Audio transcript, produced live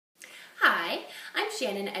Hi, I'm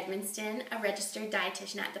Shannon Edmonston, a registered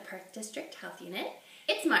dietitian at the Perth District Health Unit.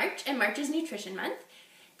 It's March, and March is Nutrition Month.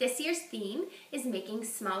 This year's theme is making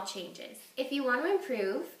small changes. If you want to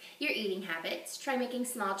improve your eating habits, try making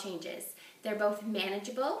small changes. They're both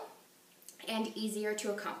manageable and easier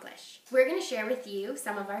to accomplish. We're going to share with you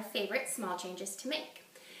some of our favorite small changes to make.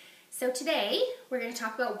 So today, we're going to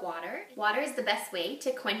talk about water. Water is the best way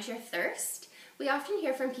to quench your thirst. We often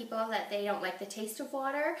hear from people that they don't like the taste of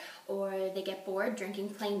water or they get bored drinking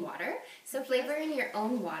plain water. So flavoring your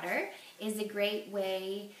own water is a great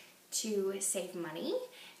way to save money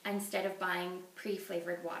instead of buying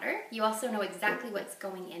pre-flavored water. You also know exactly what's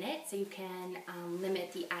going in it, so you can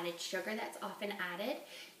limit the added sugar that's often added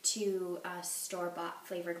to store-bought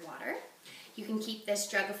flavored water. You can keep this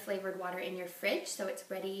jug of flavored water in your fridge so it's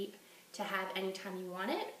ready to have anytime you want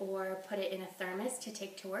it, or put it in a thermos to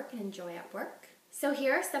take to work and enjoy at work. So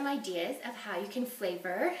here are some ideas of how you can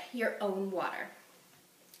flavor your own water.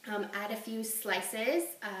 Add a few slices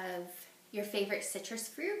of your favorite citrus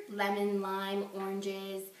fruit, lemon, lime,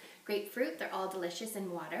 oranges, grapefruit. They're all delicious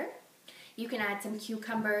in water. You can add some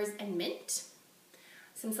cucumbers and mint,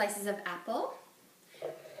 some slices of apple,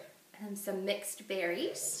 and some mixed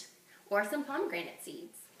berries, or some pomegranate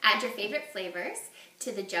seeds. Add your favorite flavors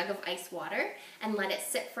to the jug of ice water and let it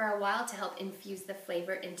sit for a while to help infuse the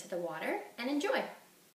flavor into the water, and enjoy.